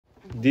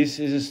This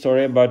is a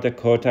story about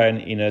Dakota and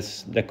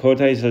Ines.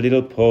 Dakota is a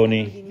little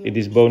pony. It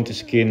is bone to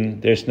skin.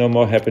 There's no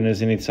more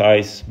happiness in its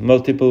eyes.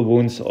 Multiple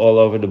wounds all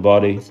over the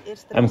body.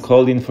 I'm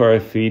called in for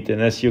her feet,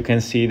 and as you can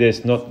see,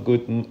 there's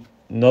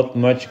not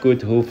much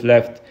good hoof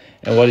left,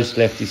 and what is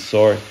left is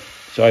sore.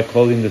 So I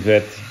called in the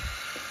vet.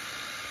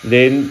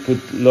 Lane put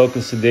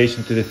local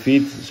sedation to the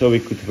feet so we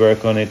could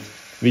work on it.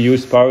 We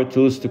used power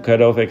tools to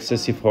cut off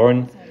excessive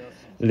horn.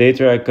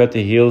 Later I cut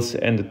the heels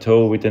and the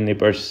toe with the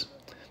nippers.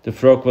 The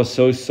frog was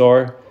so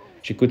sore,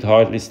 she could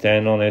hardly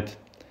stand on it.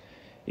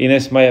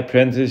 Ines, my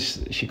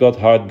apprentice, she got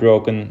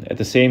heartbroken. At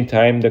the same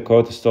time,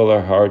 Dakota stole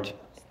her heart.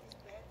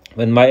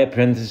 When my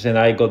apprentice and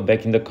I got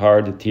back in the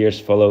car, the tears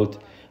followed.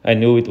 I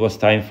knew it was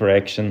time for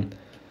action.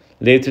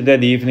 Later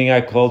that evening,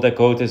 I called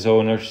Dakota's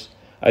owners.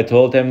 I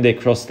told them they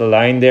crossed the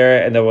line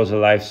there and there was a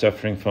life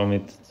suffering from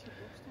it.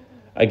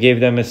 I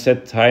gave them a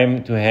set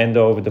time to hand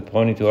over the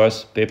pony to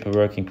us,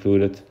 paperwork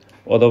included.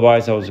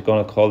 Otherwise, I was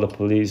going to call the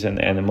police and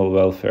animal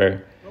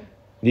welfare.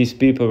 These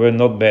people were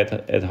not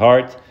bad at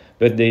heart,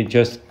 but they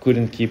just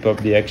couldn't keep up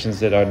the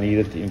actions that are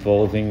needed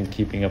involving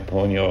keeping a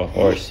pony or a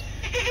horse.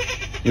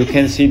 You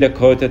can see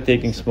Dakota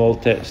taking small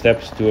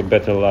steps to a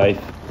better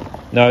life.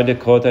 Now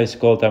Dakota is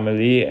called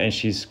Amelie and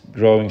she's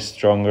growing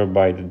stronger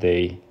by the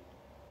day.